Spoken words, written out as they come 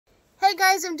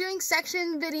guys, I'm doing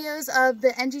section videos of the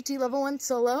NGT Level 1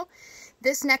 solo.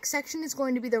 This next section is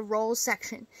going to be the rolls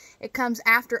section. It comes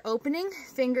after opening,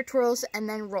 finger twirls, and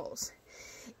then rolls.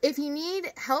 If you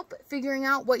need help figuring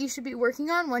out what you should be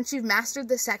working on once you've mastered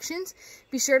the sections,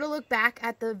 be sure to look back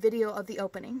at the video of the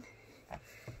opening.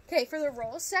 Okay, for the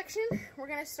rolls section, we're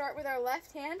going to start with our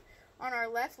left hand on our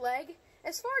left leg,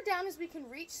 as far down as we can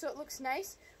reach so it looks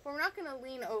nice, but we're not going to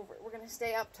lean over. We're going to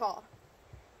stay up tall.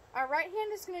 Our right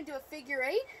hand is going to do a figure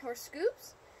 8 or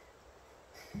scoops,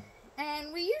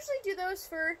 and we usually do those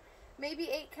for maybe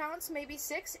 8 counts, maybe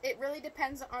 6. It really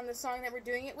depends on the song that we're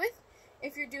doing it with.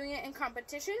 If you're doing it in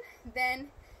competition, then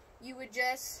you would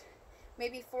just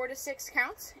maybe 4 to 6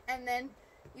 counts, and then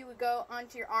you would go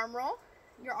onto your arm roll.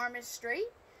 Your arm is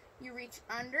straight. You reach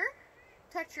under,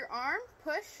 touch your arm,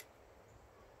 push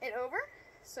it over,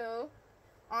 so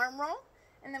arm roll.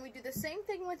 And then we do the same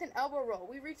thing with an elbow roll.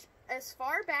 We reach as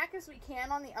far back as we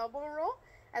can on the elbow roll,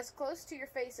 as close to your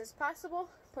face as possible,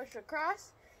 push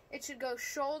across. It should go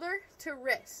shoulder to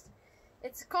wrist.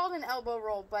 It's called an elbow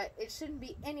roll, but it shouldn't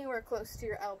be anywhere close to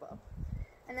your elbow.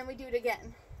 And then we do it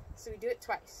again. So we do it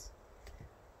twice.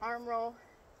 Arm roll,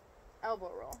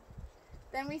 elbow roll.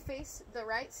 Then we face the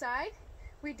right side.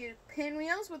 We do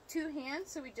pinwheels with 2 hands,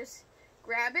 so we just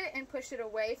grab it and push it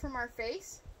away from our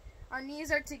face. Our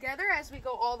knees are together as we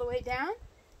go all the way down.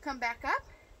 Come back up.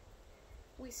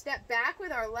 We step back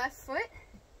with our left foot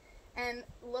and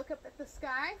look up at the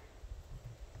sky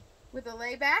with a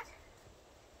layback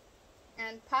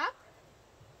and pop.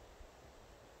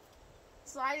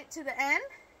 Slide it to the end.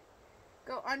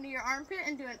 Go under your armpit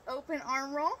and do an open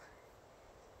arm roll.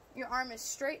 Your arm is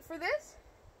straight for this.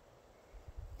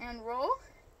 And roll.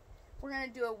 We're going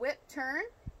to do a whip turn.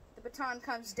 The baton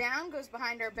comes down, goes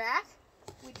behind our back.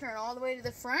 We turn all the way to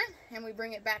the front and we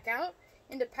bring it back out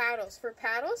into paddles. For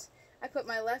paddles, I put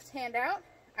my left hand out,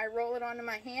 I roll it onto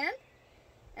my hand,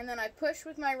 and then I push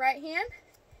with my right hand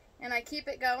and I keep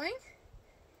it going.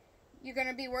 You're going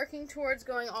to be working towards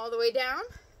going all the way down,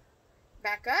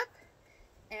 back up,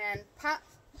 and pop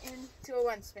into a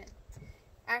 1 spin.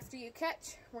 After you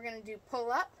catch, we're going to do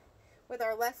pull up with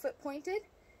our left foot pointed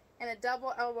and a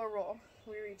double elbow roll.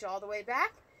 We reach all the way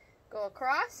back, go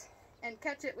across, and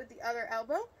catch it with the other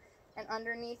elbow and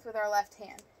underneath with our left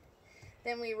hand.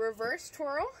 Then we reverse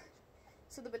twirl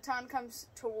so the baton comes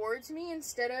towards me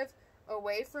instead of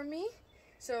away from me.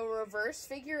 So reverse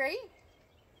figure 8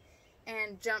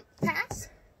 and jump pass.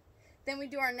 Then we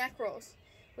do our neck rolls.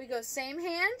 We go same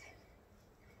hand,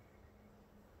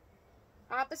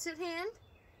 opposite hand,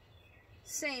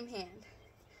 same hand.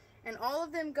 And all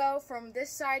of them go from this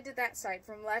side to that side,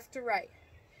 from left to right.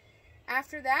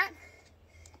 After that,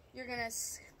 you're going to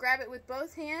grab it with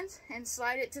both hands and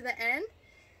slide it to the end.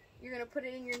 You're going to put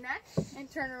it in your neck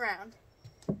and turn around.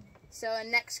 So a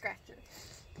neck scratcher.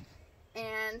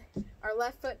 And our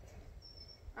left foot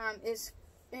is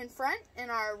in front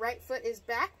and our right foot is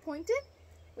back pointed.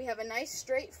 We have a nice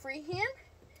straight free hand.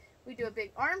 We do a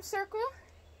big arm circle.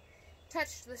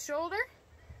 Touch the shoulder.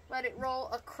 Let it roll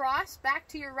across back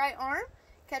to your right arm,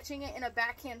 catching it in a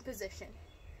backhand position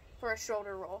for a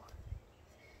shoulder roll.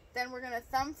 Then we're going to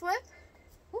thumb flip,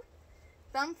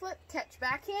 catch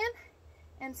backhand,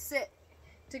 and sit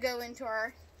to go into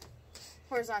our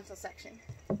horizontal section.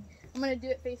 I'm going to do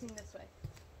it facing this way.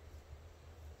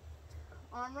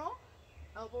 Arm roll,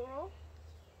 elbow roll,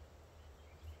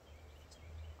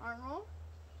 arm roll,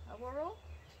 elbow roll,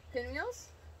 pinwheels,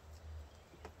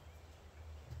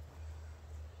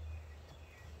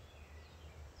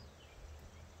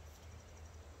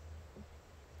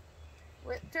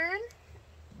 whip turn,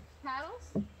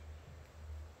 paddles,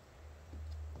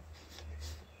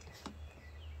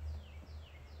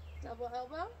 double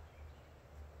elbow,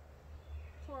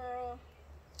 twirl,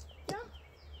 jump,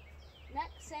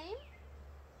 neck same,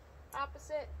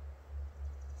 opposite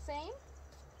same,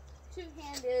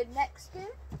 2-handed neck spin,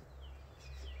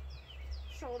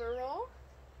 shoulder roll,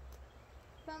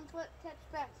 thumb flip, catch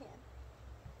backhand,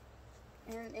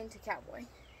 and into cowboy.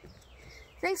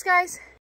 Thanks guys.